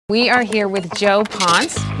We are here with Joe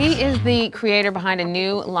Ponce. He is the creator behind a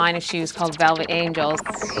new line of shoes called Velvet Angels.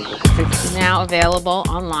 It's now available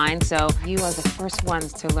online, so you are the first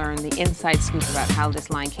ones to learn the inside scoop about how this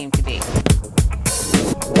line came to be.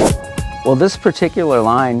 Well, this particular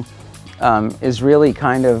line is really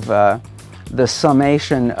kind of the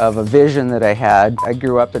summation of a vision that I had. I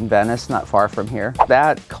grew up in Venice, not far from here.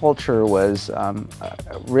 That culture was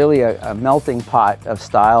really a melting pot of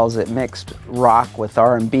styles. It mixed rock with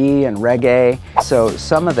R&B and reggae. So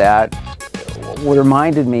some of that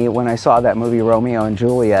reminded me when I saw that movie Romeo and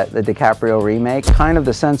Juliet, the DiCaprio remake. Kind of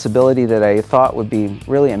the sensibility that I thought would be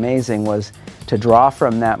really amazing was to draw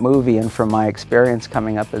from that movie and from my experience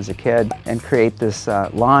coming up as a kid and create this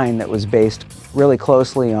line that was based really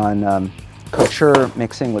closely on couture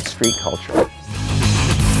mixing with street culture.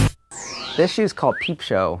 This shoe's called Peep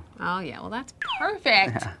Show. Oh yeah, well that's perfect.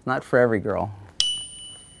 Yeah, not for every girl,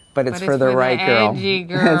 but it's for the right girl. Edgy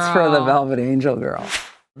girl. It's for the Velvet Angel girl.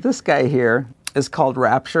 This guy here is called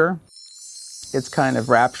Rapture. It's kind of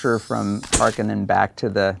Rapture from harkening back to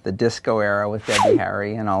the disco era with Debbie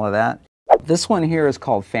Harry and all of that. This one here is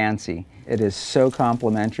called Fancy. It is so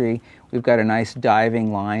complimentary. We've got a nice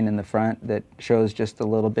diving line in the front that shows just a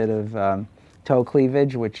little bit of toe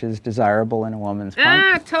cleavage, which is desirable in a woman's front.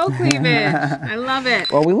 Ah, toe cleavage. I love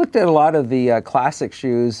it. Well, we looked at a lot of the classic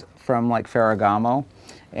shoes from like Ferragamo.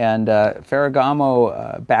 And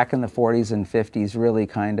Ferragamo back in the 40s and 50s really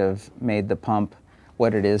kind of made the pump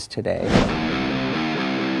what it is today.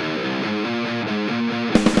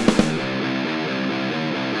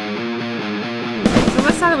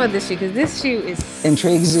 Let's talk about this shoe, because this shoe is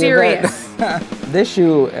Intrigues serious. You a bit? This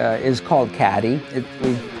shoe is called Caddy.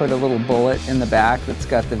 We put a little bullet in the back that's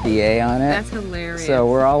got the VA on it. That's hilarious. So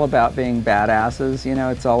we're all about being badasses. You know,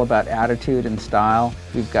 it's all about attitude and style.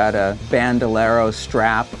 We've got a bandolero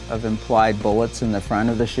strap of implied bullets in the front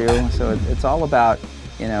of the shoe. So it's all about,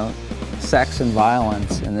 you know, sex and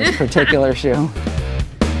violence in this particular shoe.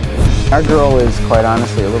 Our girl is quite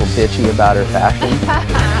honestly a little bitchy about her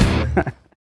fashion.